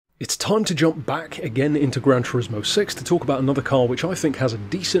It's time to jump back again into Gran Turismo 6 to talk about another car which I think has a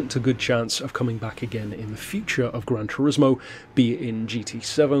decent to good chance of coming back again in the future of Gran Turismo, be it in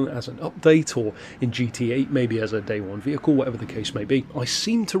GT7 as an update or in GT8 maybe as a day one vehicle, whatever the case may be. I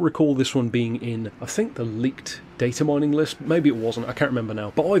seem to recall this one being in, I think, the leaked data mining list. Maybe it wasn't, I can't remember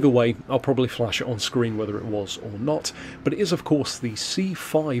now. But either way, I'll probably flash it on screen whether it was or not. But it is of course the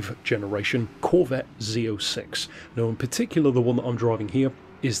C5 generation Corvette Z06. Now in particular the one that I'm driving here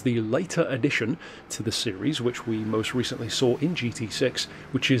is the later addition to the series, which we most recently saw in GT6,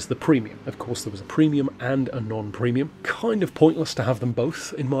 which is the premium. Of course, there was a premium and a non-premium. Kind of pointless to have them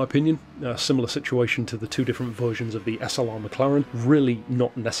both, in my opinion. A similar situation to the two different versions of the SLR McLaren. Really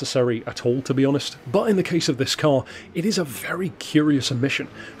not necessary at all, to be honest. But in the case of this car, it is a very curious omission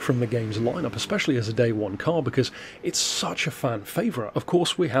from the game's lineup, especially as a day one car, because it's such a fan favourite. Of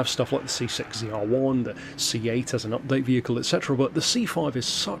course, we have stuff like the C6 ZR1, the C8 as an update vehicle, etc., but the C5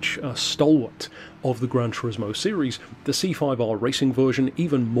 is such a stalwart of the Gran Turismo series. The C5R racing version,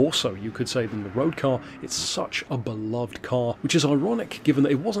 even more so you could say than the road car. It's such a beloved car, which is ironic given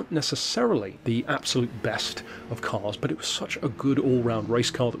that it wasn't necessarily the absolute best of cars, but it was such a good all-round race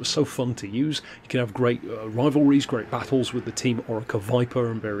car that was so fun to use. You can have great rivalries, great battles with the Team Orica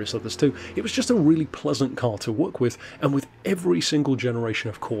Viper and various others too. It was just a really pleasant car to work with, and with every single generation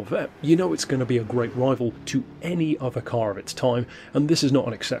of Corvette, you know it's going to be a great rival to any other car of its time, and this is not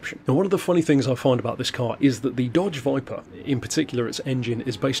an exception. And one of the funny things I find about this car is that the Dodge Viper, in particular its engine,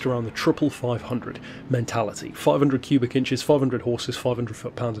 is based around the 500 mentality. 500 cubic inches, 500 horses, 500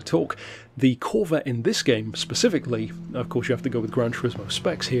 foot-pounds of torque. The Corvette in this game specifically, of course you have to go with Gran Turismo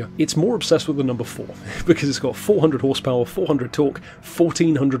specs here, it's more obsessed with the number 4, because it's got 400 horsepower, 400 torque,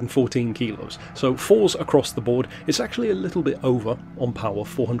 1414 kilos. So 4s across the board. It's actually a little bit over on power,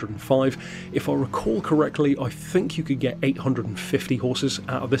 405. If I recall correctly, I think you could get 850 horses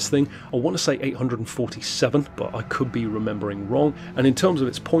out of this thing. I want to say 847, but I could be remembering wrong. And in terms of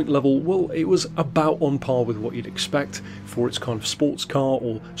its point level, well, it was about on par with what you'd expect for its kind of sports car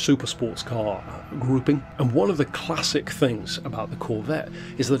or super sports car grouping. And one of the classic things about the Corvette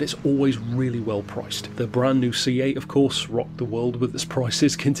is that it's always really well priced. The brand new C8, of course, rocked the world with its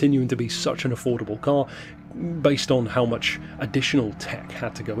prices, continuing to be such an affordable car, based on how much additional tech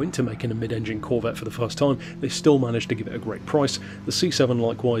had to go into making a mid-engine Corvette for the first time. They still managed to give it a great price. The C7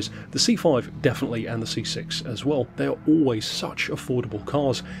 likewise, the C5 definitely, and the C6 as well. They are always such affordable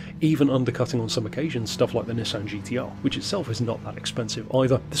cars, even undercutting on some occasions stuff like the Nissan GTR, which itself is not that expensive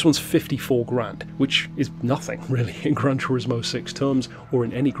either. This one's 54 grand, which is nothing really in Gran Turismo 6 terms, or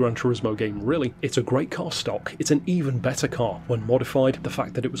in any Gran Turismo game really. It's a great car stock. It's an even better car when modified. The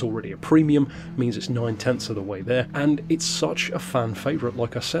fact that it was already a premium means it's 9/10 of the way there, and it's such a fan favourite,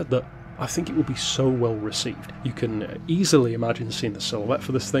 like I said, that I think it will be so well received. You can easily imagine seeing the silhouette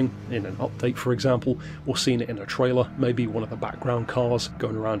for this thing in an update, for example, or seeing it in a trailer, maybe one of the background cars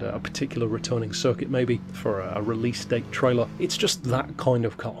going around a particular returning circuit, maybe for a release date trailer. It's just that kind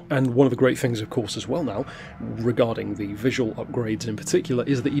of car. And one of the great things, of course, as well now, regarding the visual upgrades in particular,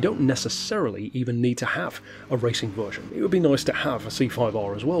 is that you don't necessarily even need to have a racing version. It would be nice to have a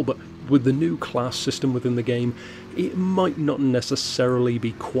C5R as well, but with the new class system within the game, it might not necessarily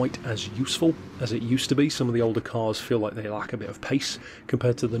be quite as useful as it used to be. Some of the older cars feel like they lack a bit of pace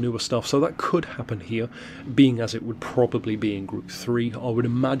compared to the newer stuff, so that could happen here, being as it would probably be in Group 3, I would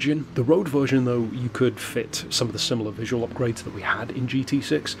imagine. The road version, though, you could fit some of the similar visual upgrades that we had in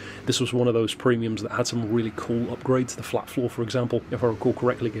GT6. This was one of those premiums that had some really cool upgrades. The flat floor, for example, if I recall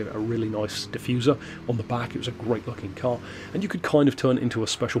correctly, gave it a really nice diffuser on the back. It was a great looking car, and you could kind of turn it into a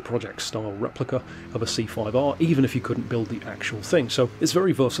special project style replica of a C5R, even if you couldn't build the actual thing. So it's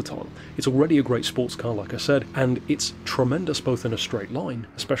very versatile. It's already a great sports car, like I said, and it's tremendous both in a straight line,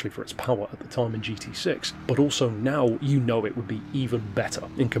 especially for its power at the time in GT6, but also now you know it would be even better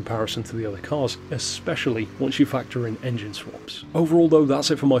in comparison to the other cars, especially once you factor in engine swaps. Overall though,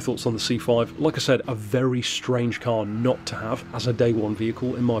 that's it for my thoughts on the C5. Like I said, a very strange car not to have as a day one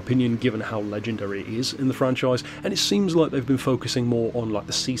vehicle, in my opinion, given how legendary it is in the franchise, and it seems like they've been focusing more on like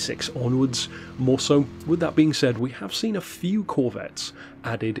the C6 onwards, more so. With that being said, we have seen a few Corvettes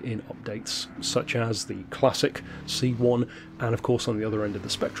added in updates, such as the classic C1 and of course on the other end of the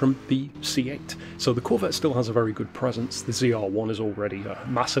spectrum the C8. So the Corvette still has a very good presence. The ZR1 is already a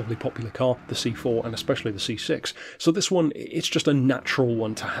massively popular car, the C4 and especially the C6, so this one, it's just a natural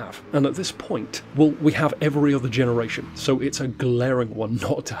one to have. And at this point, well, we have every other generation, so it's a glaring one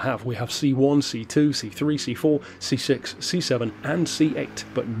not to have. We have C1, C2, C3, C4, C6, C7 and C8,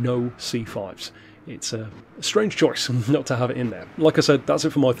 but no C5s. It's a strange choice not to have it in there. Like I said, that's it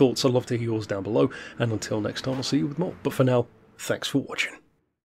for my thoughts. I'd love to hear yours down below, and until next time I'll see you with more. But for now, thanks for watching.